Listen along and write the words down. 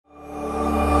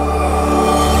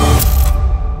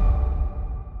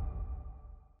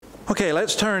Okay,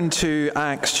 let's turn to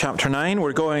Acts chapter 9.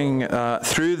 We're going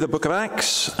through the book of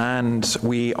Acts, and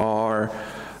we've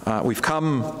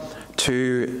come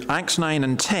to Acts 9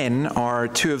 and 10 are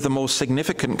two of the most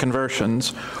significant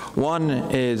conversions. One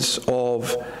is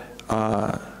of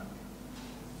the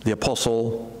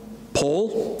Apostle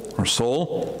Paul, or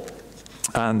Saul,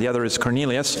 and the other is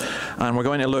Cornelius. And we're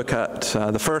going to look at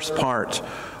the first part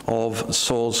of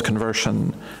Saul's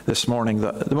conversion this morning,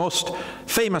 the most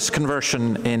famous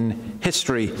conversion in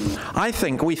history.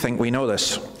 We think we know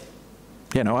this.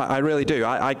 You know, I really do.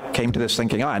 I came to this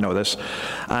thinking, I know this.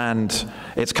 And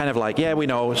it's kind of like, yeah, we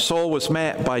know. Saul was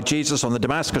met by Jesus on the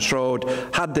Damascus Road,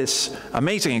 had this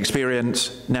amazing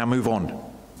experience, now move on.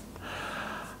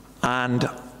 And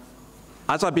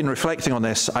as I've been reflecting on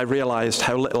this, I realized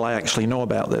how little I actually know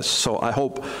about this. So I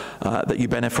hope that you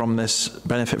benefit from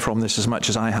this as much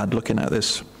as I had looking at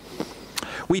this.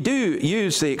 We do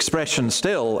use the expression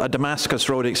still, a Damascus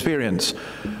Road experience.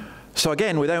 So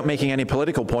again, without making any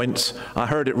political points, I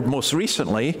heard it most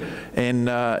recently in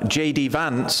J.D.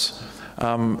 Vance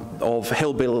of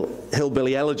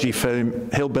Hillbilly Elegy fame.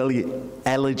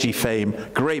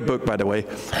 Great book, by the way.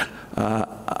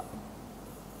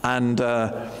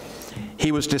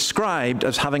 He was described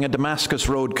as having a Damascus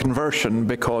Road conversion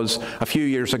because a few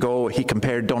years ago he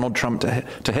compared Donald Trump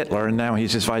to Hitler, and now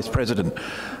he's his vice president.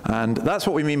 And that's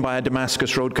what we mean by a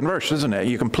Damascus Road conversion, isn't it?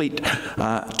 A complete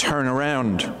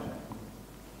turnaround.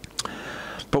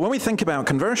 But when we think about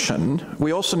conversion,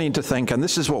 we also need to think, and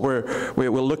this is what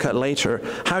we'll look at later,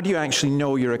 how do you actually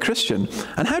know you're a Christian?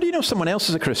 And how do you know someone else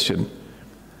is a Christian?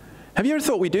 Have you ever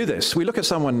thought we do this? We look at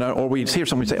someone, or we hear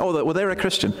someone say, oh, well, they're a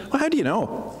Christian. Well, how do you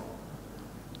know?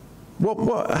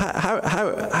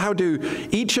 How do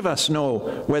each of us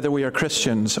know whether we are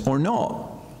Christians or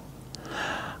not?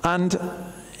 And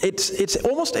it's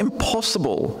almost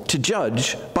impossible to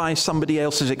judge by somebody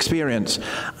else's experience,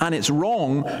 and it's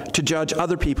wrong to judge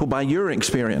other people by your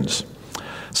experience.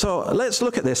 So let's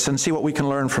look at this and see what we can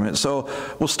learn from it. So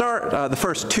we'll start the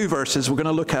first two verses. We're going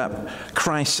to look at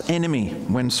Christ's enemy,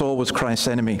 when Saul was Christ's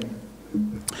enemy.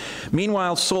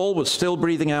 Meanwhile, Saul was still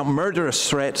breathing out murderous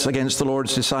threats against the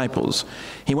Lord's disciples.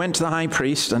 He went to the high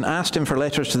priest and asked him for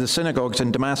letters to the synagogues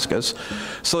in Damascus,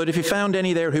 so that if he found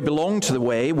any there who belonged to the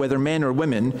way, whether men or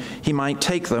women, he might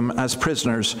take them as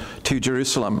prisoners to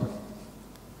Jerusalem.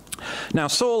 Now,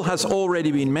 Saul has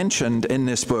already been mentioned in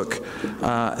this book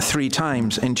 3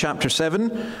 times. In chapter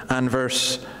 7 and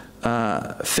verse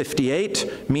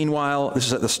 58. Meanwhile, this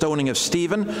is at the stoning of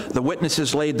Stephen. The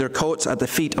witnesses laid their coats at the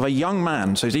feet of a young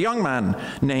man. So he's a young man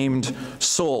named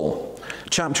Saul.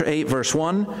 Chapter 8, verse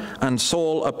 1. And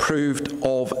Saul approved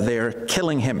of their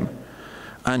killing him.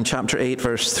 And chapter 8,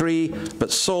 verse 3.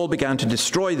 But Saul began to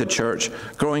destroy the church.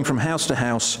 Going from house to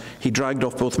house, he dragged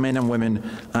off both men and women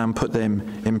and put them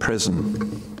in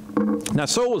prison. Now,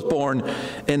 Saul was born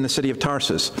in the city of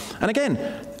Tarsus. And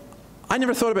again, I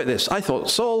never thought about this. I thought,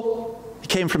 Saul, he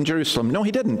came from Jerusalem. No,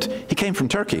 he didn't. He came from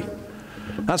Turkey.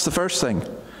 That's the first thing.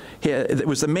 It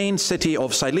was the main city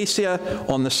of Cilicia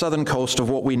on the southern coast of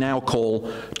what we now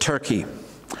call Turkey.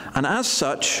 And as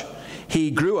such,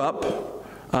 he grew up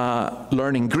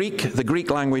learning Greek, the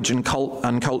Greek language and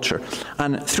culture.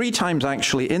 And 3 times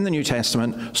actually in the New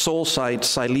Testament, Saul cites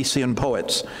Cilician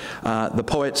poets. The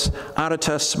poets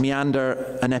Aratus,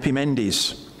 Menander, and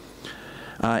Epimendes.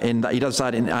 He does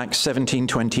that in Acts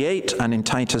 17:28 and in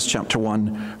Titus chapter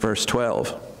 1, verse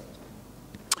 12.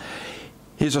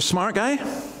 He's a smart guy.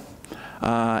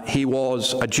 He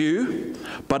was a Jew,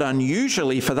 but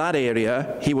unusually for that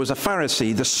area, he was a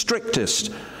Pharisee, the strictest,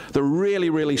 the really,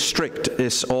 really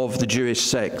strictest of the Jewish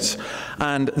sects.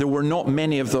 And there were not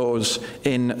many of those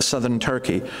in southern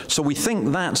Turkey. So we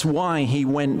think that's why he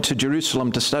went to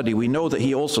Jerusalem to study. We know that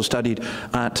he also studied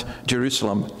at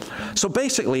Jerusalem. So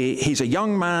basically, he's a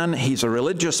young man, he's a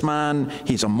religious man,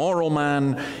 he's a moral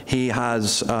man, he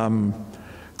has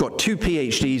got 2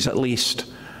 PhDs at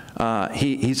least.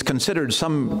 He's considered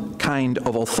some kind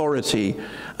of authority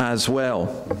as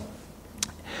well.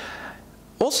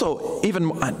 Also, even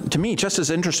to me, just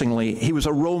as interestingly, he was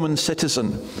a Roman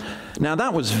citizen. Now,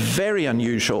 that was very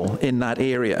unusual in that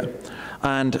area.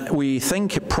 And we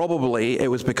think probably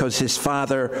it was because his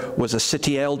father was a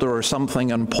city elder or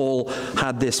something, and Paul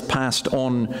had this passed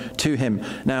on to him.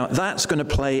 Now, that's going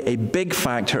to play a big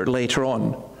factor later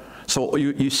on. So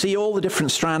you see all the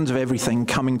different strands of everything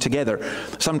coming together.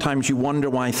 Sometimes you wonder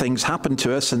why things happen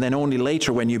to us, and then only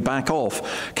later when you back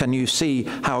off can you see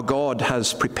how God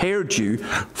has prepared you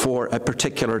for a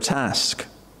particular task.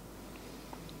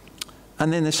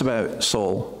 And then this about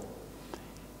Saul.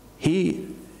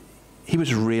 He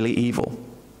was really evil.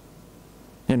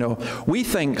 You know, we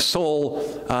think Saul,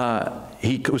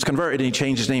 he was converted and he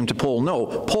changed his name to Paul. No,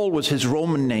 Paul was his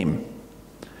Roman name.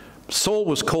 Saul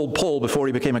was called Paul before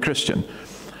he became a Christian.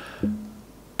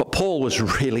 But Paul was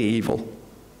really evil.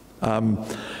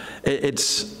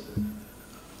 It's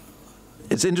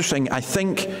interesting. I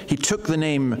think he took the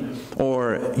name,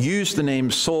 or used the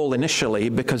name Saul initially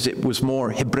because it was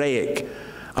more Hebraic.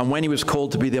 And when he was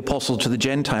called to be the apostle to the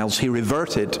Gentiles, he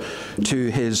reverted to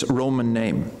his Roman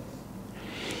name.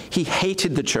 He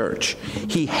hated the church.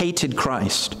 He hated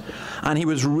Christ. And he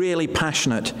was really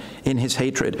passionate in his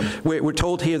hatred. We're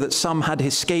told here that some had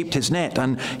escaped his net,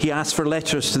 and he asked for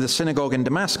letters to the synagogue in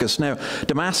Damascus. Now,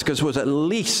 Damascus was at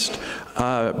least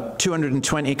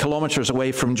 220 kilometers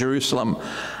away from Jerusalem,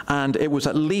 and it was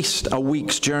at least a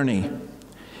week's journey.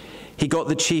 He got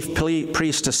the chief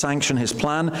priest to sanction his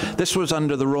plan. This was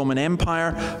under the Roman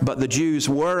Empire, but the Jews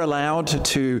were allowed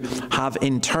to have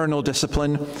internal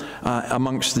discipline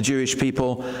amongst the Jewish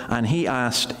people, and he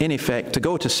asked, in effect, to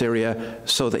go to Syria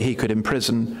so that he could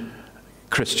imprison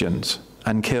Christians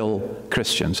and kill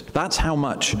Christians. That's how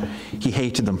much he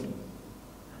hated them.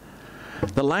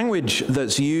 The language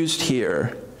that's used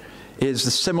here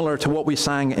is similar to what we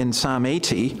sang in Psalm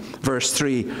 80, verse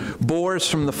 3. Boars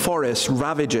from the forest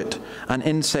ravage it, and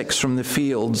insects from the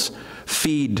fields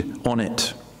feed on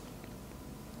it.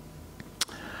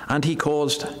 And he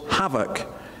caused havoc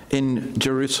in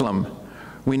Jerusalem.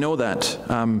 We know that.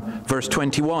 Verse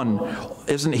 21,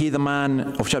 isn't he the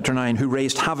man of chapter 9 who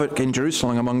raised havoc in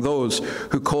Jerusalem among those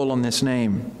who call on this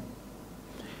name?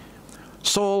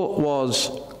 Saul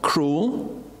was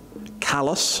cruel,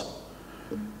 callous,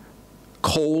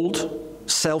 cold,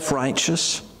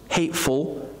 self-righteous,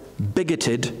 hateful,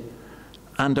 bigoted,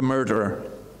 and a murderer.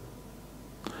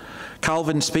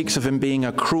 Calvin speaks of him being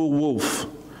a cruel wolf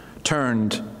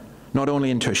turned not only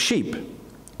into a sheep,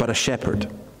 but a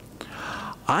shepherd.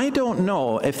 I don't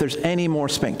know if there's any more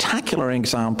spectacular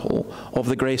example of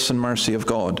the grace and mercy of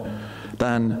God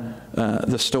than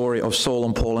the story of Saul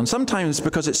and Paul. And sometimes,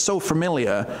 because it's so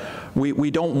familiar, we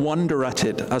don't wonder at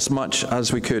it as much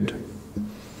as we could.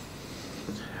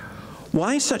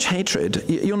 Why such hatred?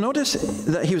 You'll notice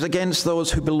that he was against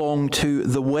those who belong to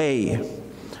the way,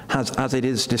 as it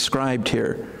is described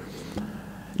here.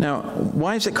 Now,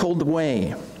 why is it called the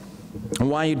way?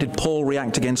 Why did Paul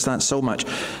react against that so much?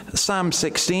 Psalm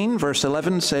 16, verse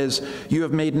 11 says, "You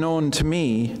have made known to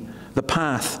me the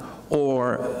path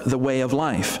or the way of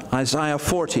life." Isaiah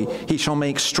 40, "He shall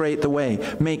make straight the way."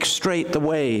 Make straight the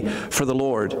way for the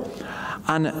Lord.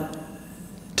 And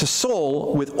to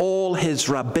Saul, with all his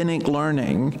rabbinic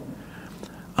learning,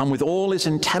 and with all his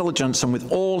intelligence, and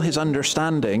with all his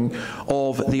understanding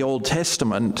of the Old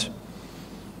Testament,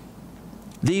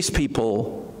 these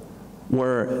people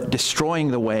were destroying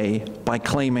the way by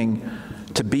claiming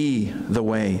to be the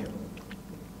way.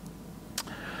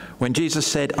 When Jesus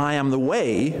said, "I am the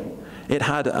way," it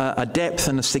had a depth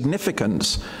and a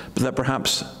significance that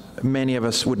perhaps many of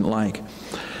us wouldn't like.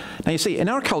 Now, you see, in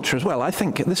our culture as well, I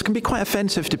think this can be quite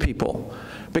offensive to people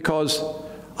because,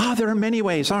 there are many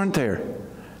ways, aren't there?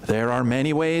 There are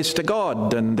many ways to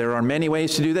God, and there are many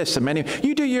ways to do this, and many.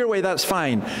 You do your way, that's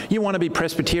fine. You want to be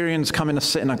Presbyterians, come and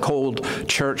sit in a cold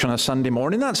church on a Sunday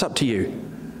morning, that's up to you.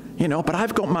 You know, but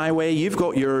I've got my way, you've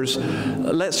got yours.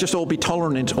 Let's just all be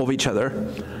tolerant of each other.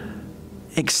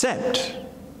 Except,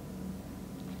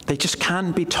 they just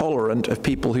can't be tolerant of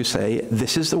people who say,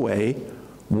 "This is the way,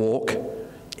 walk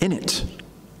in it."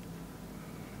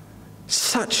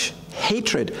 Such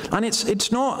hatred. And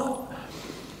it's not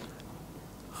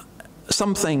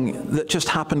something that just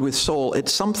happened with Saul.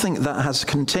 It's something that has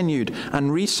continued and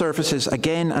resurfaces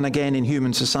again and again in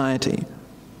human society.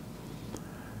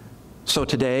 So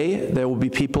today, there will be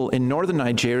people in northern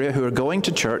Nigeria who are going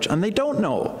to church and they don't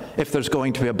know if there's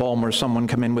going to be a bomb or someone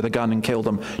come in with a gun and kill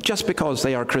them, just because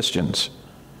they are Christians.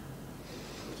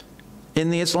 In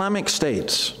the Islamic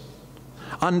states,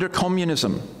 under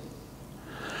communism,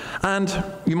 and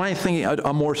you might think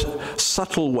a more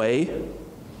subtle way,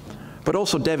 but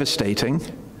also devastating,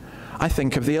 I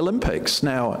think of the Olympics.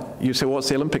 Now, you say, what's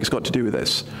the Olympics got to do with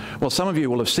this? Well, some of you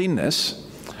will have seen this.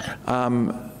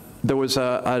 There was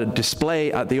a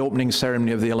display at the opening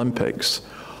ceremony of the Olympics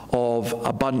of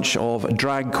a bunch of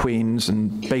drag queens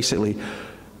and basically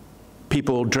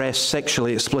people dressed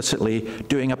sexually explicitly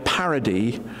doing a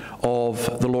parody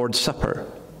of the Lord's Supper.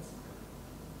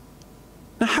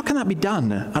 Now, how can that be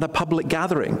done at a public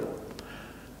gathering?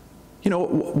 You know,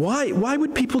 why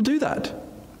would people do that?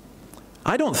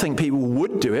 I don't think people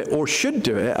would do it or should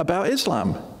do it about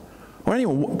Islam or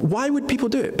anyone. Why would people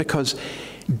do it? Because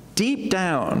deep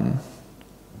down,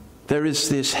 There is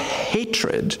this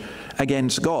hatred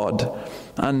against God,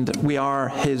 and we are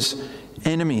his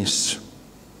enemies.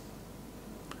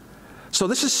 So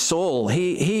this is Saul.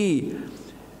 You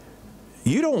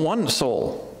don't want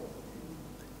Saul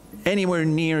anywhere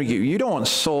near you. You don't want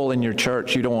Saul in your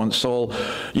church. You don't want Saul.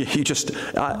 He just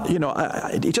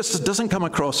doesn't come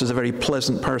across as a very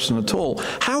pleasant person at all.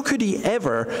 How could he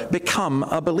ever become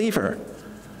a believer?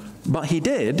 But he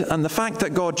did, and the fact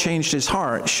that God changed his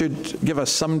heart should give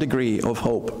us some degree of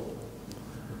hope.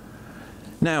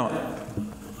 Now,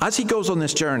 as he goes on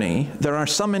this journey, there are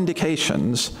some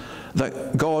indications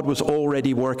that God was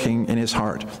already working in his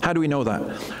heart. How do we know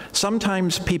that?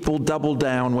 Sometimes people double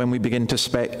down when we begin to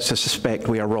suspect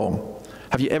we are wrong.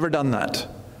 Have you ever done that?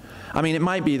 I mean, it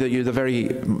might be that you're the very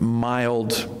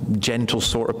mild, gentle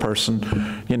sort of person,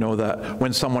 that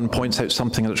when someone points out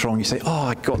something that's wrong, you say, oh,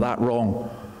 I got that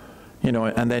wrong.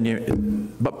 And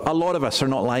then but a lot of us are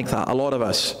not like that. A lot of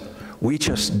us, we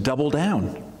just double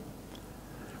down.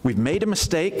 We've made a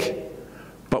mistake,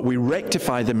 but we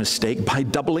rectify the mistake by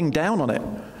doubling down on it,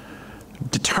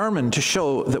 determined to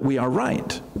show that we are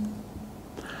right.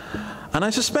 And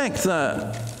I suspect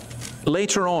that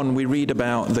later on we read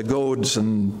about the goads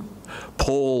and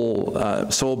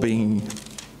Saul being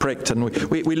pricked. And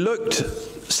we looked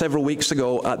several weeks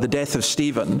ago at the death of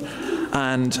Stephen,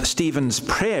 and Stephen's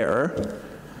prayer,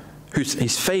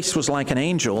 his face was like an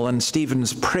angel, and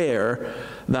Stephen's prayer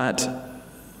that,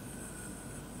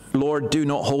 Lord, do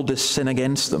not hold this sin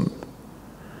against them.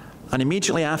 And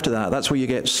immediately after that, that's where you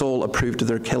get Saul approved of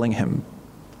their killing him.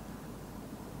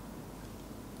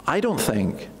 I don't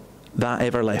think that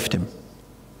ever left him.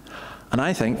 And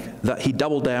I think that he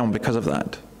doubled down because of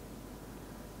that.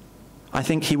 I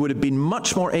think he would have been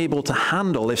much more able to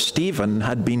handle if Stephen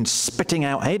had been spitting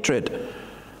out hatred.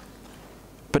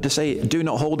 But to say, do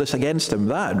not hold this against him,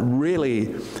 that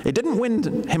really, it didn't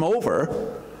win him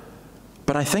over,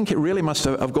 but I think it really must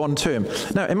have gone to him.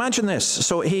 Now, imagine this.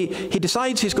 So he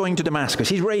decides he's going to Damascus.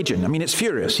 He's raging. I mean, it's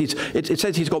furious. It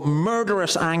says he's got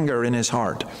murderous anger in his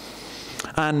heart.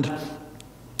 And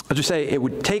as we say, it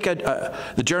would take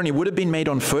the journey would have been made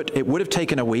on foot. It would have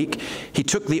taken a week. He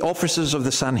took the officers of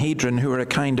the Sanhedrin, who were a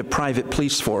kind of private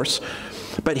police force.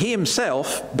 But he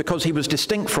himself, because he was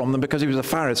distinct from them, because he was a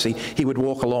Pharisee, he would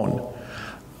walk alone.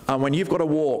 And when you've got to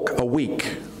walk a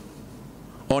week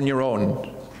on your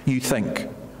own, you think.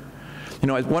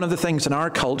 One of the things in our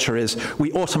culture is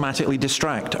we automatically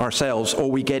distract ourselves,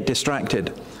 or we get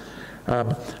distracted.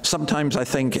 Sometimes I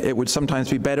think it would sometimes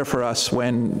be better for us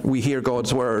when we hear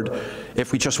God's word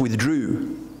if we just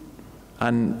withdrew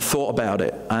and thought about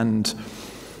it. And,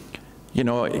 you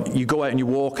go out and you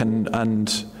walk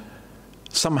and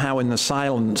somehow in the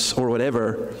silence or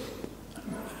whatever,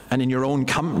 and in your own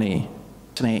company,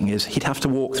 fascinating is he'd have to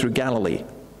walk through Galilee.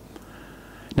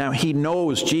 Now, he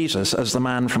knows Jesus as the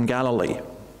man from Galilee.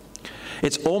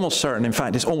 It's almost certain, in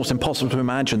fact, it's almost impossible to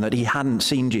imagine that he hadn't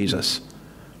seen Jesus,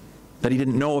 that he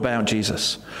didn't know about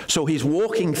Jesus. So he's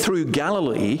walking through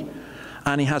Galilee,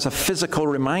 and he has a physical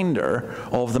reminder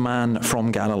of the man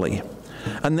from Galilee.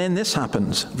 And then this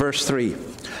happens, verse 3.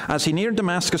 As he neared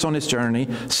Damascus on his journey,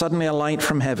 suddenly a light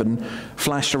from heaven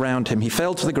flashed around him. He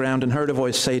fell to the ground and heard a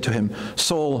voice say to him,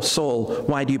 Saul, Saul,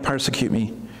 why do you persecute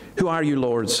me? Who are you,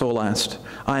 Lord? Saul asked.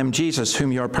 I am Jesus,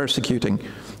 whom you are persecuting,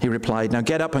 he replied. Now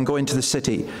get up and go into the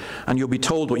city, and you'll be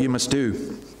told what you must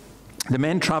do. The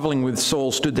men traveling with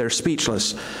Saul stood there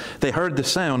speechless. They heard the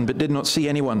sound, but did not see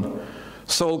anyone.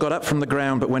 Saul got up from the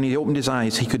ground, but when he opened his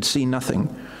eyes, he could see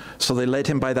nothing. So they led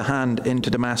him by the hand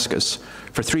into Damascus.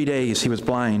 For 3 days he was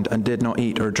blind and did not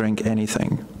eat or drink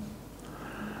anything.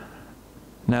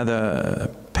 Now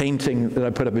the painting that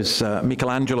I put up is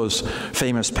Michelangelo's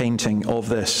famous painting of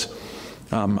this.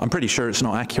 I'm pretty sure it's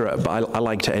not accurate, but I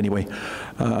liked it anyway.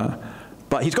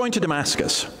 But he's going to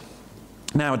Damascus.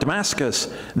 Now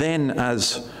Damascus then,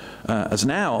 as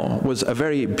now, was a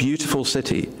very beautiful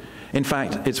city. In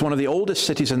fact, it's one of the oldest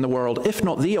cities in the world, if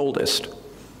not the oldest.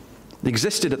 It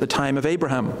existed at the time of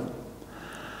Abraham.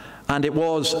 And it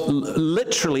was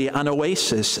literally an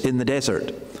oasis in the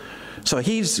desert. So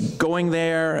he's going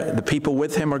there, the people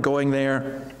with him are going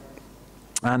there,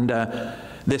 and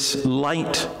this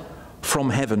light from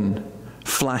heaven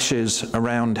flashes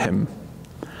around him.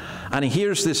 And he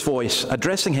hears this voice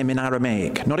addressing him in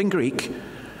Aramaic, not in Greek,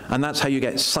 and that's how you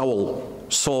get Saul,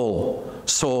 Saul,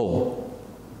 Saul.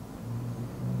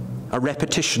 A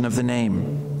repetition of the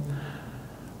name.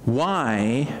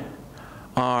 Why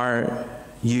are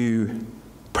you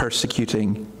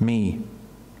persecuting me?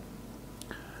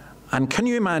 And can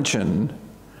you imagine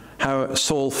how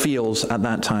Saul feels at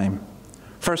that time?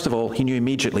 First of all, he knew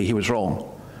immediately he was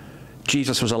wrong.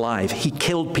 Jesus was alive. He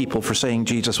killed people for saying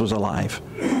Jesus was alive.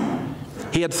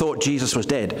 He had thought Jesus was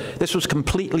dead. This was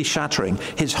completely shattering.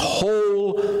 His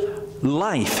whole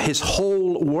life, his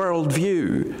whole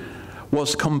worldview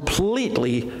was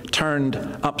completely turned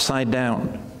upside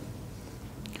down.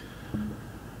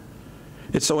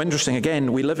 It's so interesting.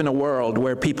 Again, we live in a world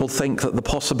where people think that the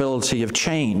possibility of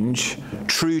change,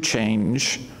 true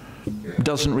change,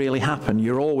 doesn't really happen.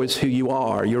 You're always who you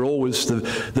are. You're always the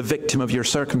victim of your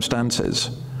circumstances.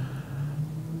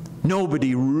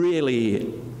 Nobody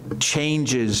really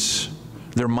changes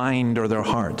their mind or their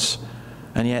hearts.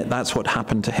 And yet that's what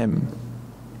happened to him.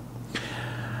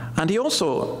 And he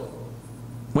also,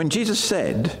 when Jesus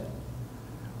said,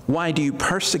 "Why do you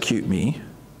persecute me?"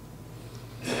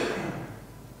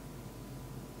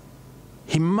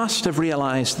 he must have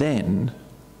realized then,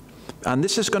 and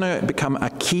this is going to become a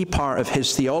key part of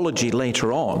his theology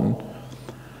later on,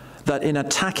 that in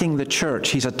attacking the church,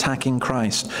 he's attacking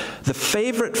Christ. The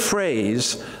favorite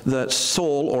phrase that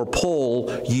Saul or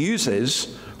Paul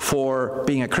uses for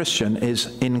being a Christian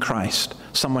is in Christ,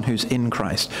 someone who's in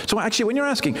Christ. So actually, when you're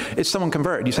asking, is someone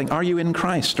converted, you're saying, are you in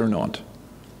Christ or not?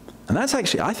 And that's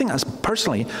actually, I think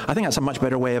that's a much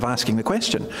better way of asking the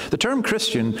question. The term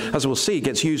Christian, as we'll see,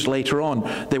 gets used later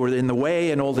on. They were in the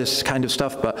way and all this kind of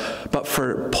stuff, but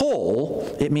for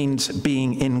Paul, it means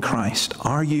being in Christ.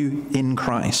 Are you in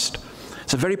Christ?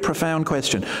 It's a very profound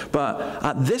question. But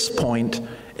at this point,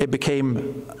 it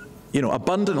became,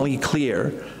 abundantly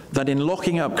clear that in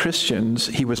locking up Christians,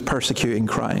 he was persecuting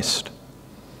Christ.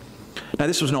 Now,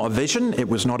 this was not a vision, it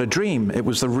was not a dream, it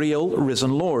was the real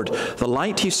risen Lord. The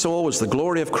light he saw was the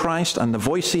glory of Christ, and the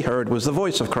voice he heard was the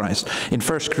voice of Christ. In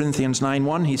 1 Corinthians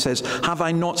 9:1, he says, "Have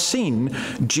I not seen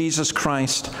Jesus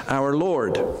Christ our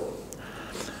Lord?"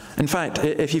 In fact,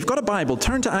 if you've got a Bible,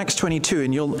 turn to Acts 22,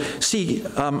 and you'll see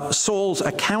Saul's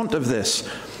account of this.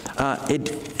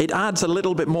 It adds a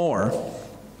little bit more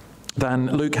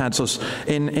than Luke had. So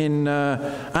in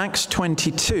Acts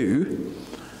 22,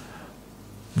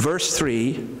 verse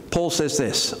 3, Paul says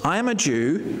this, "I am a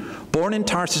Jew, born in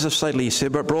Tarsus of Cilicia,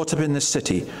 but brought up in this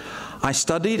city. I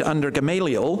studied under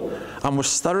Gamaliel and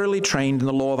was thoroughly trained in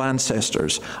the law of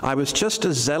ancestors. I was just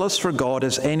as zealous for God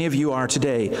as any of you are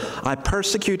today. I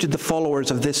persecuted the followers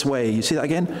of this way," you see that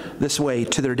again? This way,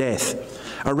 "to their death,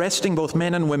 arresting both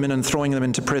men and women and throwing them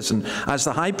into prison, as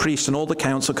the high priest and all the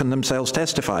council can themselves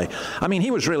testify." I mean,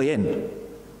 he was really in.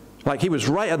 Like, he was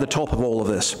right at the top of all of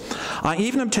this. "I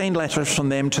even obtained letters from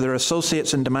them to their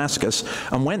associates in Damascus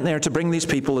and went there to bring these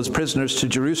people as prisoners to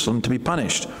Jerusalem to be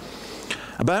punished.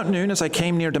 About noon, as I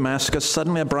came near Damascus,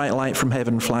 suddenly a bright light from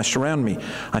heaven flashed around me.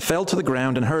 I fell to the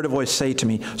ground and heard a voice say to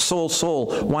me, 'Saul,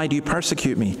 Saul, why do you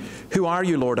persecute me?' 'Who are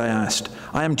you, Lord?' I asked.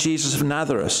 'I am Jesus of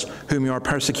Nazareth, whom you are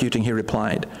persecuting,' he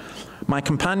replied. My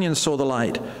companions saw the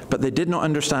light, but they did not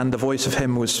understand the voice of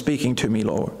him who was speaking to me,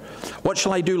 Lord. 'What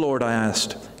shall I do, Lord?' I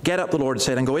asked. 'Get up,' the Lord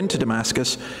said, 'and go into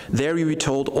Damascus. There you will be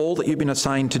told all that you've been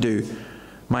assigned to do.'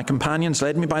 My companions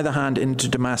led me by the hand into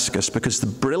Damascus because the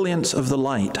brilliance of the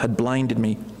light had blinded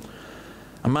me.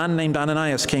 A man named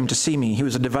Ananias came to see me. He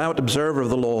was a devout observer of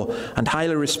the law and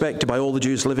highly respected by all the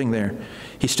Jews living there.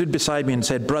 He stood beside me and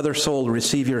said, 'Brother Saul,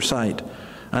 receive your sight.'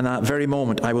 And at that very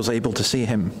moment I was able to see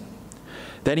him.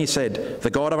 Then he said, 'The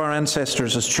God of our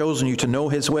ancestors has chosen you to know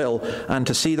his will and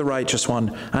to see the righteous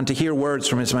one and to hear words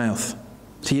from his mouth.'"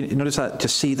 See, notice that, to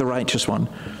see the righteous one.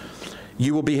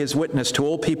 "You will be his witness to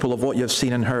all people of what you have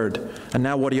seen and heard. And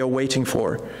now what are you waiting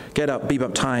for? Get up, be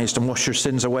baptized, and wash your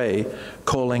sins away,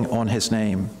 calling on his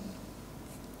name."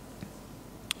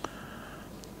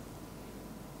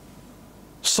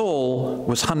 Saul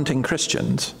was hunting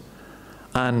Christians,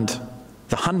 and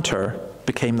the hunter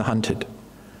became the hunted.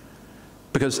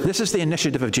 Because this is the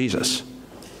initiative of Jesus.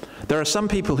 There are some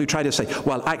people who try to say,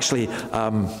 well, actually,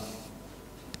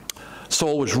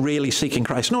 Saul was really seeking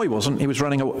Christ. No, he wasn't. He was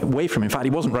running away from him. In fact, he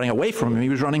wasn't running away from him. He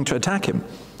was running to attack him.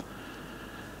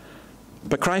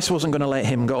 But Christ wasn't going to let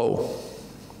him go.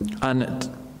 And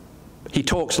he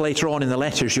talks later on in the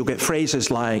letters, you'll get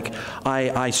phrases like,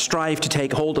 I strive to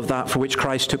take hold of that for which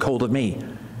Christ took hold of me.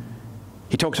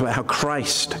 He talks about how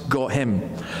Christ got him.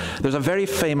 There's a very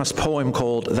famous poem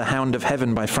called The Hound of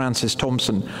Heaven by Francis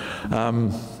Thompson.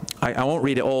 I won't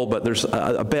read it all, but there's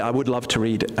a bit I would love to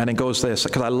read, and it goes this,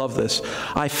 because I love this.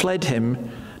 "I fled him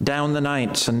down the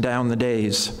nights and down the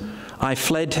days. I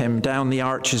fled him down the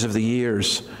arches of the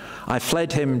years. I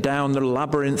fled him down the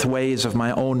labyrinth ways of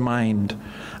my own mind.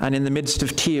 And in the midst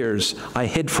of tears, I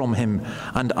hid from him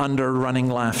and under running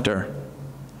laughter.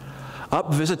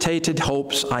 Up visitated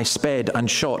hopes I sped and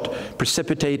shot,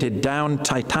 precipitated down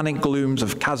titanic glooms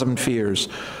of chasmed fears.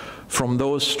 from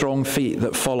those strong feet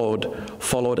that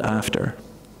followed after.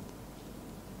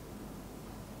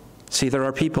 See, there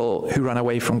are people who run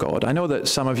away from God. I know that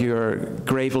some of you are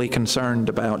gravely concerned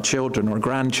about children or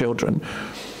grandchildren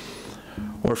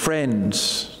or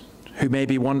friends who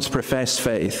maybe once professed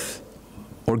faith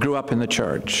or grew up in the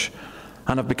church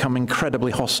and have become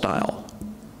incredibly hostile.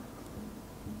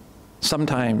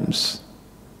 Sometimes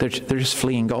they're just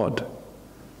fleeing God.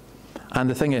 And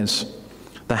the thing is,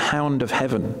 the hound of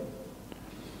heaven,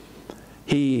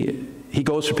 he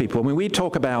goes for people. When we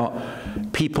talk about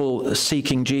people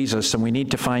seeking Jesus, and we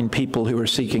need to find people who are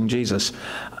seeking Jesus,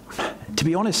 to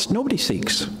be honest, nobody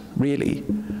seeks, really.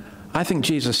 I think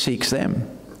Jesus seeks them.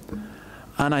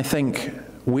 And I think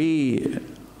we,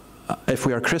 if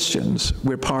we are Christians,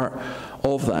 we're part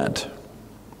of that.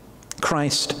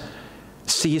 Christ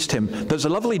seized him. There's a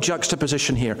lovely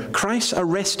juxtaposition here. Christ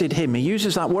arrested him. He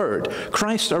uses that word.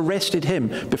 Christ arrested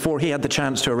him before he had the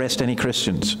chance to arrest any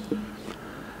Christians.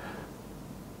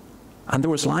 And there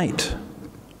was light,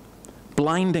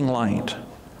 blinding light,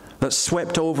 that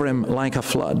swept over him like a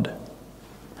flood.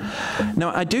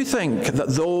 Now, I do think that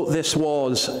though this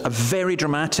was a very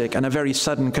dramatic and a very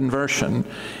sudden conversion,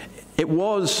 it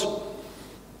was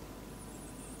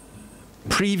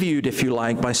previewed, if you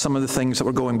like, by some of the things that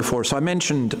were going before. So I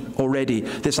mentioned already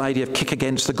this idea of kick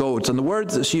against the goads, and the word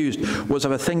that's used was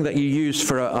of a thing that you used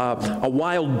for a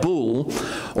wild bull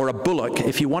or a bullock.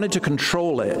 If you wanted to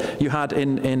control it, you had,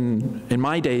 in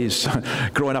my days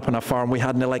growing up on a farm, we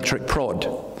had an electric prod.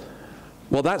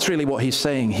 Well, that's really what he's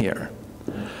saying here.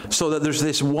 So that there's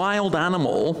this wild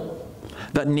animal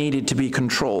that needed to be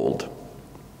controlled.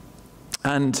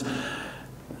 And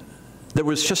there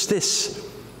was just this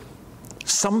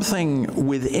something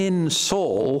within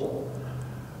Saul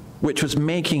which was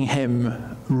making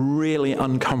him really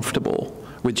uncomfortable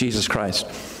with Jesus Christ.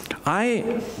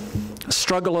 I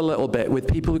struggle a little bit with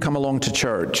people who come along to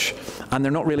church and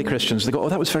they're not really Christians. They go, oh,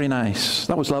 that was very nice.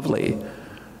 That was lovely.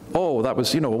 Oh, that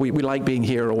was, we like being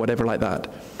here or whatever like that.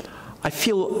 I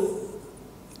feel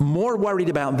more worried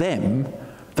about them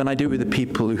than I do with the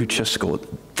people who just go,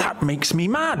 that makes me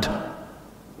mad.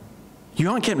 You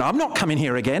aren't kidding. I'm not coming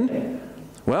here again.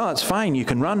 Well, that's fine. You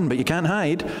can run, but you can't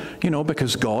hide,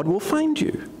 because God will find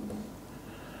you.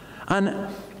 And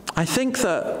I think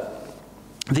that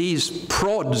these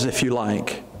prods, if you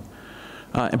like,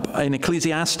 in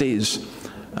Ecclesiastes,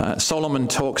 Solomon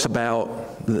talks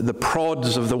about the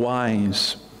prods of the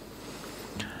wise.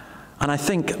 And I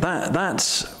think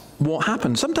that's what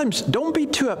happens. Sometimes don't be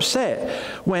too upset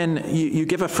when you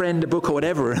give a friend a book or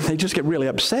whatever and they just get really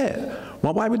upset.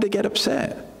 Well, why would they get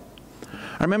upset?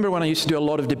 I remember when I used to do a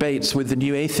lot of debates with the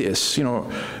new atheists,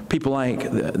 people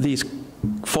like these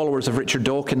followers of Richard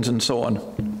Dawkins and so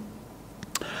on.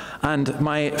 And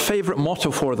my favorite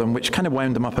motto for them, which kind of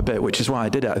wound them up a bit, which is why I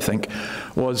did it, I think,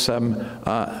 was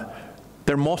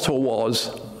their motto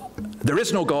was, there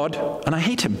is no God and I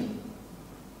hate him.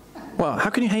 Well,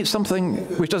 how can you hate something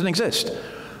which doesn't exist?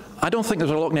 I don't think there's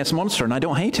a Loch Ness Monster and I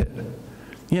don't hate it.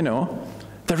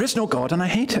 There is no God and I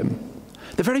hate him.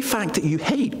 The very fact that you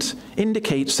hate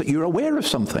indicates that you're aware of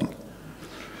something.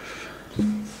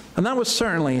 And that was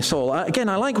certainly Saul. Again,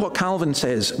 I like what Calvin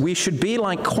says. We should be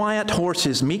like quiet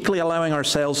horses, meekly allowing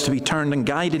ourselves to be turned and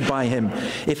guided by him.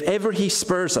 If ever he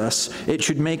spurs us, it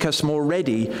should make us more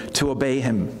ready to obey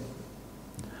him.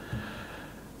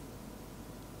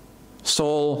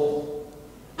 Saul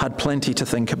had plenty to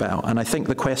think about. And I think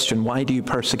the question, why do you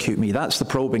persecute me? That's the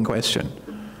probing question.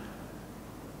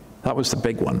 That was the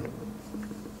big one.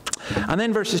 And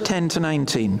then verses 10 to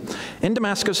 19. In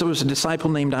Damascus there was a disciple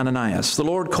named Ananias. The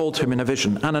Lord called to him in a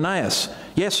vision. Ananias.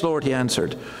 Yes, Lord, he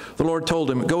answered. The Lord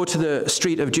told him, go to the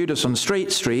street of Judas on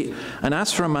Straight Street and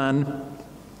ask for a man,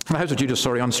 the house of Judas,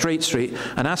 on Straight Street,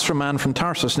 and ask for a man from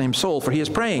Tarsus named Saul, for he is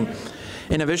praying.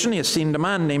 In a vision he has seen a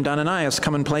man named Ananias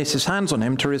come and place his hands on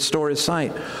him to restore his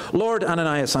sight. Lord,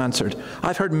 Ananias answered,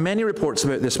 I've heard many reports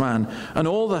about this man and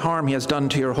all the harm he has done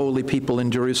to your holy people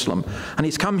in Jerusalem. And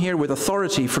he's come here with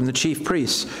authority from the chief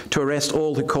priests to arrest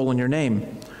all who call on your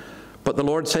name. But the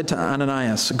Lord said to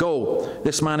Ananias, go,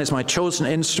 this man is my chosen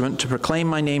instrument to proclaim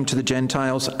my name to the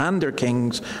Gentiles and their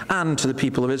kings and to the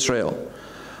people of Israel.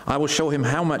 I will show him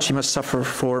how much he must suffer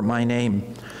for my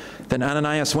name. Then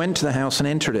Ananias went to the house and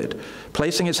entered it.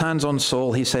 Placing his hands on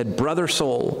Saul, he said, Brother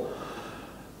Saul,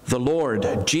 the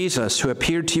Lord, Jesus, who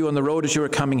appeared to you on the road as you were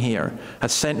coming here,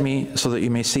 has sent me so that you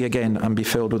may see again and be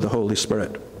filled with the Holy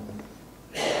Spirit.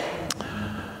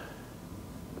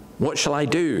 What shall I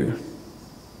do?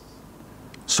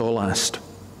 Saul asked.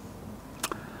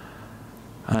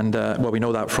 And, we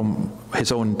know that from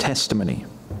his own testimony.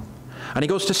 And he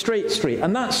goes to Straight Street,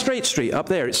 and that Straight Street up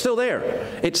there, it's still there.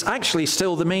 It's actually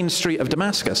still the main street of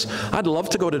Damascus. I'd love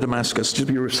to go to Damascus. It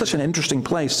would be such an interesting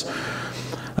place.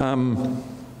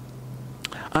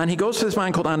 And he goes to this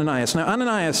man called Ananias. Now,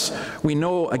 Ananias, we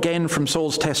know again from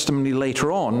Saul's testimony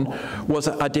later on, was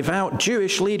a devout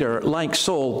Jewish leader like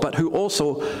Saul, but who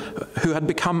had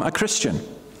become a Christian.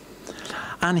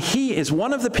 And he is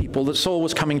one of the people that Saul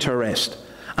was coming to arrest.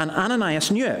 And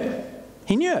Ananias knew it.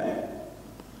 He knew it.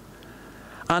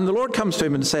 And the Lord comes to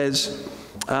him and says,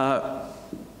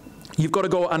 you've got to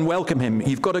go and welcome him.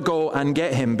 You've got to go and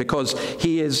get him, because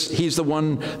he's the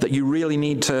one that you really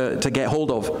need to get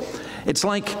hold of. It's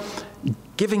like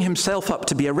giving himself up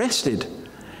to be arrested.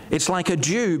 It's like a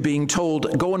Jew being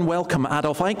told, go and welcome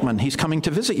Adolf Eichmann. He's coming to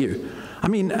visit you. I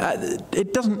mean,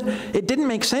 it didn't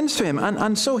make sense to him.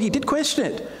 And so he did question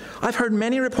it. I've heard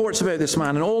many reports about this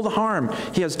man and all the harm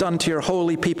he has done to your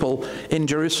holy people in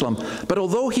Jerusalem. But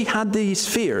although he had these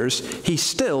fears, he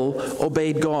still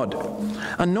obeyed God.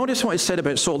 And notice what is said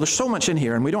about Saul. There's so much in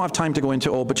here, and we don't have time to go into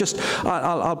it all, but just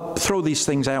I'll throw these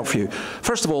things out for you.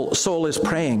 First of all, Saul is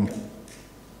praying.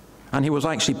 And he was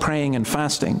actually praying and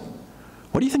fasting.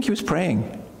 What do you think he was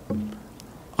praying?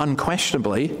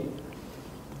 Unquestionably,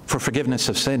 for forgiveness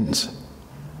of sins.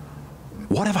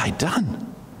 What have I done?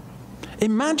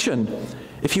 Imagine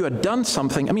if you had done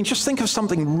something, I mean, just think of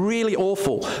something really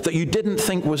awful that you didn't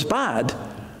think was bad,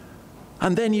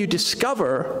 and then you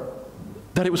discover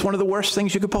that it was one of the worst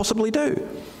things you could possibly do.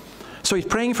 So he's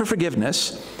praying for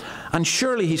forgiveness, and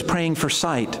surely he's praying for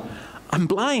sight. I'm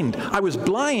blind. I was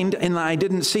blind in that I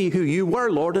didn't see who you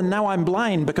were, Lord, and now I'm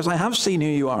blind because I have seen who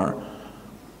you are.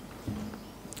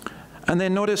 And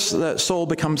then notice that Saul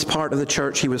becomes part of the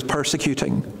church he was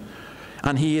persecuting,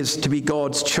 and he is to be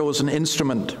God's chosen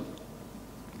instrument.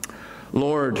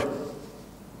 Lord.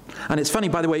 And it's funny,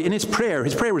 by the way, in his prayer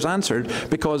was answered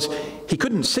because he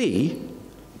couldn't see,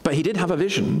 but he did have a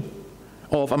vision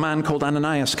of a man called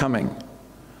Ananias coming.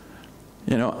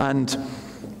 You know, and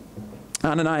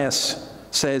Ananias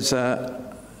says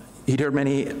he'd heard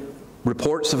many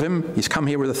reports of him. He's come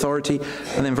here with authority.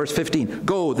 And then verse 15,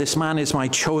 go, this man is my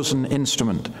chosen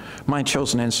instrument. My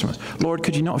chosen instrument. Lord,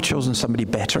 could you not have chosen somebody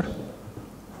better?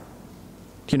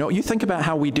 You know, you think about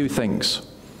how we do things.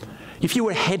 If you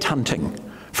were headhunting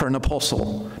for an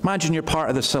apostle, imagine you're part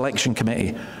of the selection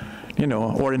committee, you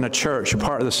know, or in a church, you're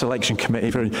part of the selection committee.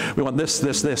 We want this,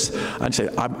 this, this. And say,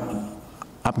 I'm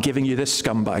giving you this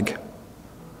scumbag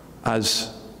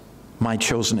as my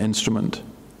chosen instrument.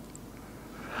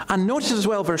 And notice as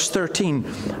well, verse 15.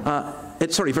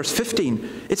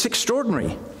 It's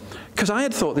extraordinary. Because I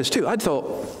had thought this too. I'd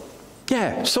thought,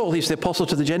 yeah, Saul, he's the apostle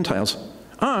to the Gentiles.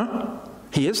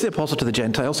 He is the apostle to the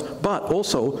Gentiles, but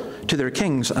also to their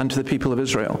kings and to the people of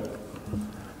Israel.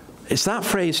 It's that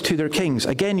phrase, to their kings.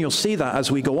 Again, you'll see that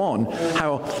as we go on,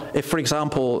 how if, for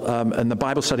example, in the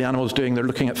Bible study Anna was doing, they're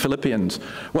looking at Philippians.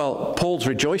 Well, Paul's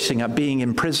rejoicing at being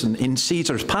in prison in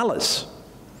Caesar's palace.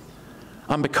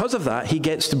 And because of that, he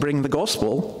gets to bring the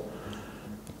gospel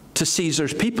to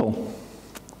Caesar's people.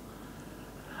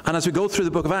 And as we go through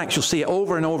the book of Acts, you'll see it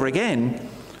over and over again,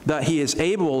 that he is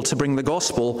able to bring the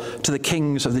gospel to the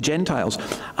kings of the Gentiles.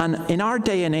 And in our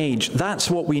day and age, that's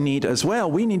what we need as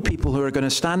well. We need people who are going to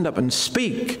stand up and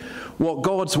speak what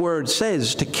God's word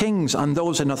says to kings and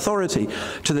those in authority,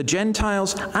 to the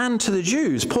Gentiles and to the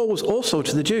Jews. Paul was also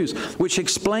to the Jews, which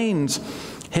explains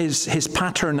his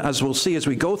pattern, as we'll see as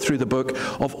we go through the book,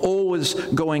 of always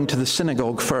going to the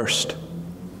synagogue first.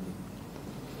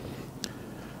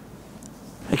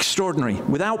 Extraordinary.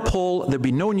 Without Paul, there'd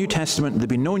be no New Testament, there'd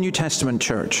be no New Testament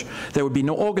church. There would be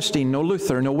no Augustine, no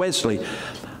Luther, no Wesley.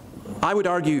 I would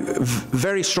argue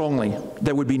very strongly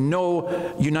there would be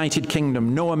no United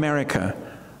Kingdom, no America,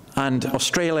 and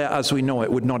Australia as we know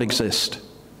it would not exist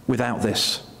without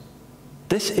this.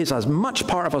 This is as much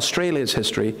part of Australia's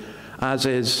history as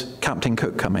is Captain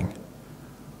Cook coming.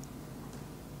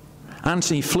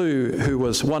 Anthony Flew, who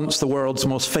was once the world's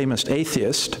most famous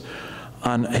atheist,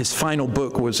 and his final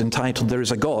book was entitled There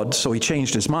Is a God, so he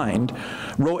changed his mind,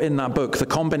 wrote in that book, the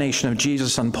combination of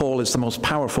Jesus and Paul is the most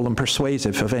powerful and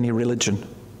persuasive of any religion.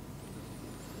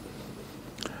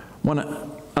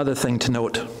 One other thing to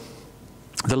note,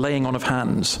 the laying on of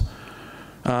hands,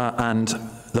 and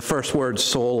the first words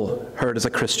Saul heard as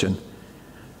a Christian.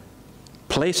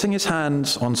 Placing his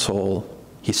hands on Saul,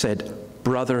 he said,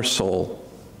 Brother Saul.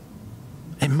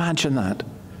 Imagine that,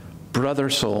 Brother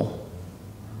Saul.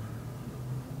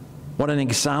 What an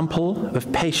example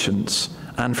of patience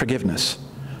and forgiveness.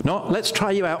 Not, let's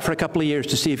try you out for a couple of years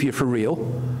to see if you're for real.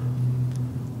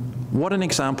 What an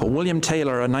example. William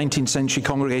Taylor, a 19th century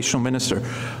congregational minister,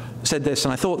 said this,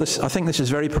 and I think this is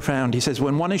very profound. He says,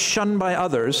 when one is shunned by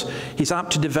others, he's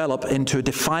apt to develop into a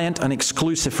defiant and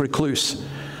exclusive recluse.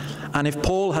 And if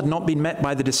Paul had not been met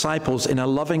by the disciples in a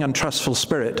loving and trustful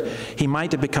spirit, he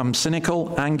might have become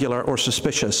cynical, angular, or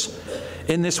suspicious.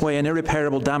 In this way, an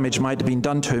irreparable damage might have been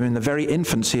done to him in the very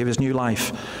infancy of his new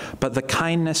life. But the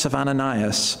kindness of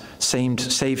Ananias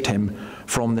saved him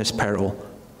from this peril.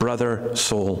 Brother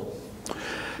Saul.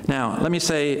 Now, let me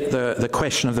say the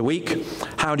question of the week.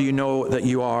 How do you know that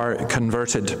you are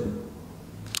converted?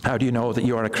 How do you know that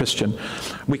you are a Christian?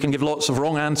 We can give lots of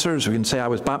wrong answers. We can say, I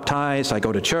was baptized, I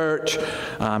go to church,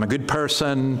 I'm a good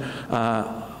person,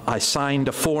 I signed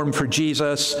a form for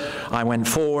Jesus, I went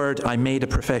forward, I made a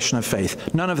profession of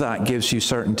faith. None of that gives you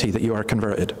certainty that you are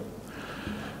converted.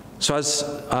 So as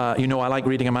you know, I like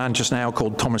reading a man just now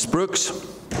called Thomas Brooks.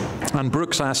 And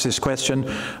Brooks asked this question.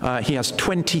 He has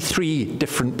 23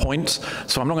 different points,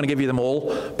 so I'm not going to give you them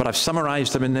all, but I've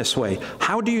summarized them in this way.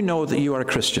 How do you know that you are a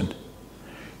Christian?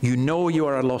 You know you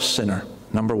are a lost sinner,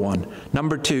 number one.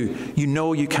 Number two, you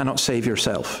know you cannot save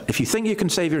yourself. If you think you can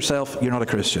save yourself, you're not a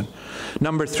Christian.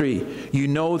 Number three, you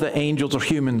know that angels or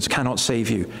humans cannot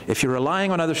save you. If you're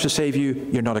relying on others to save you,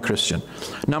 you're not a Christian.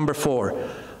 Number four,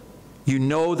 you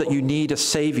know that you need a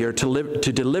Savior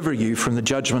to deliver you from the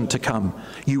judgment to come.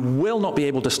 You will not be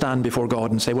able to stand before God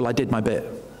and say, well, I did my bit.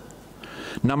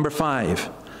 Number five,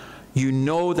 you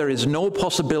know there is no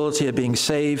possibility of being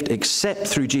saved except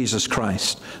through Jesus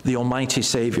Christ, the Almighty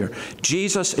Savior.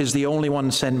 Jesus is the only one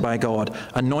sent by God,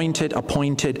 anointed,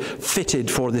 appointed,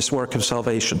 fitted for this work of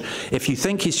salvation. If you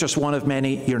think he's just one of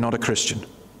many, you're not a Christian.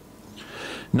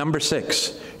 Number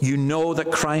six, you know that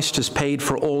Christ has paid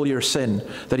for all your sin,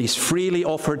 that he's freely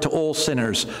offered to all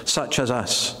sinners, such as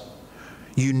us.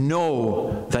 You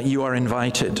know that you are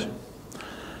invited.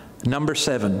 Number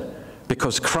seven,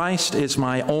 because Christ is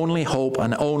my only hope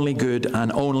and only good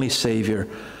and only Savior,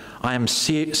 I am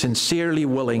sincerely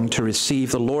willing to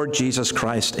receive the Lord Jesus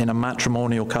Christ in a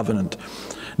matrimonial covenant.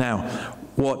 Now,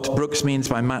 what Brooks means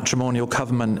by matrimonial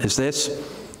covenant is this.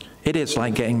 It is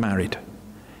like getting married.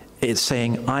 It's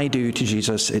saying, I do to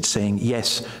Jesus. It's saying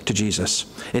yes to Jesus.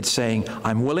 It's saying,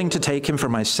 I'm willing to take him for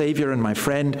my Savior and my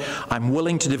friend. I'm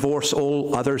willing to divorce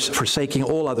all others, forsaking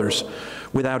all others,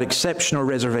 without exception or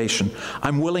reservation.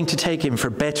 I'm willing to take him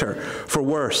for better, for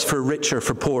worse, for richer,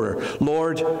 for poorer.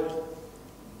 Lord,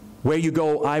 where you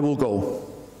go, I will go.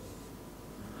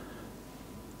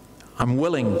 I'm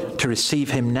willing to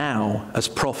receive him now as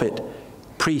prophet,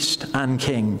 priest, and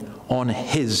king on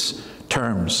his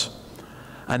terms.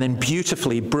 And then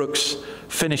beautifully, Brooks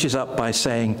finishes up by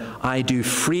saying, I do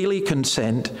freely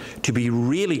consent to be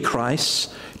really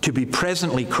Christ's, to be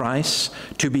presently Christ's,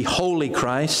 to be wholly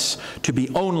Christ's, to be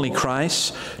only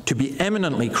Christ's, to be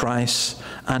eminently Christ's,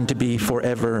 and to be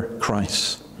forever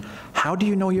Christ's. How do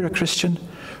you know you're a Christian?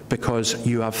 Because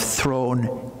you have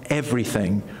thrown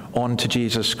everything onto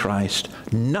Jesus Christ.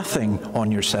 Nothing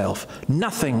on yourself,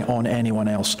 nothing on anyone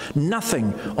else,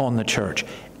 nothing on the church.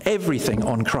 Everything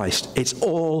on Christ. It's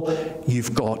all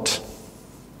you've got.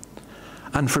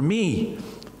 And for me,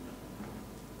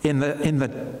 in the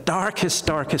darkest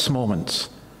moments,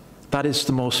 that is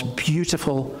the most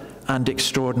beautiful and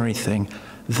extraordinary thing.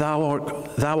 Thou,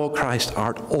 O Christ,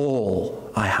 art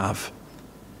all I have.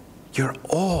 You're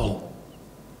all.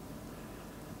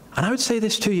 And I would say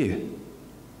this to you.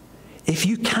 If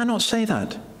you cannot say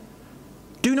that,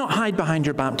 do not hide behind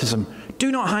your baptism.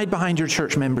 Do not hide behind your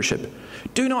church membership.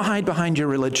 Do not hide behind your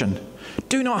religion.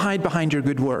 Do not hide behind your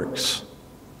good works.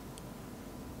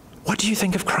 What do you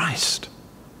think of Christ?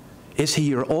 Is he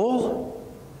your all,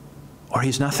 or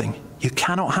he's nothing? You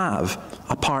cannot have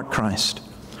apart Christ.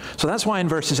 So that's why in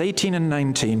verses 18 and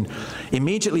 19,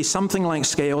 immediately something like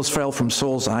scales fell from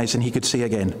Saul's eyes and he could see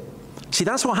again. See,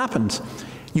 that's what happens.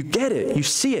 You get it. You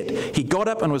see it. He got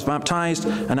up and was baptized,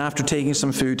 and after taking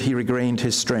some food, he regained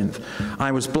his strength.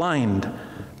 I was blind,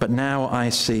 but now I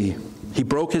see. He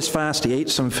broke his fast, he ate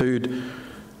some food,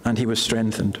 and he was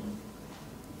strengthened.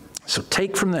 So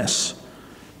take from this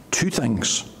two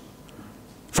things.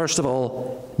 First of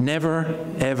all, never,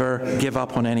 ever give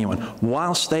up on anyone.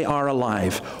 Whilst they are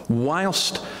alive,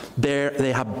 whilst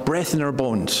they have breath in their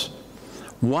bones,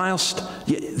 whilst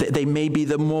they may be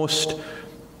the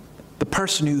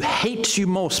person who hates you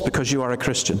most because you are a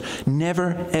Christian.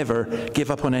 Never, ever give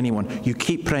up on anyone. You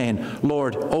keep praying,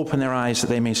 Lord, open their eyes that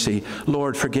they may see.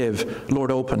 Lord, forgive.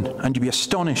 Lord, open. And you'll be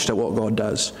astonished at what God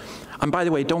does. And by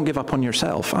the way, don't give up on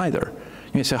yourself either.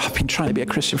 You may say, I've been trying to be a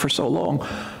Christian for so long.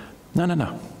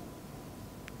 No.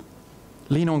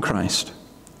 Lean on Christ.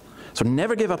 So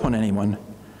never give up on anyone,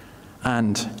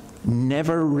 and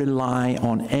never rely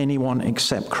on anyone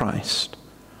except Christ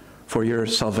for your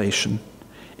salvation,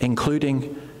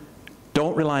 including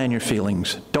don't rely on your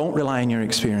feelings, don't rely on your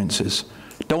experiences,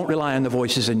 don't rely on the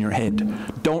voices in your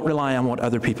head, don't rely on what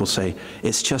other people say.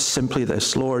 It's just simply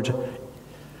this: Lord,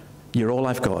 you're all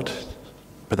I've got,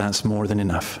 but that's more than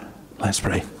enough. Let's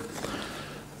pray.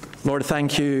 Lord,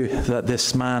 thank you that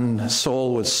this man,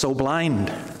 Saul, was so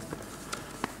blind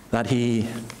that he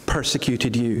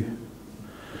persecuted you,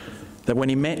 that when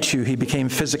he met you, he became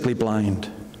physically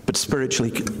blind, but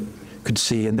spiritually could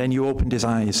see, and then you opened his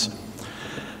eyes,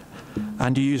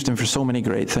 and you used him for so many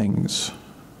great things.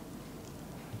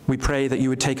 We pray that you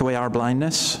would take away our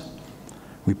blindness.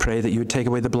 We pray that you would take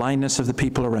away the blindness of the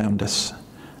people around us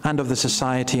and of the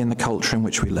society and the culture in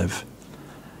which we live.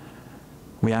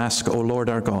 We ask, O Lord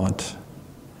our God,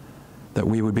 that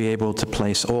we would be able to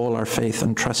place all our faith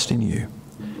and trust in you.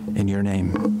 In your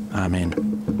name, amen.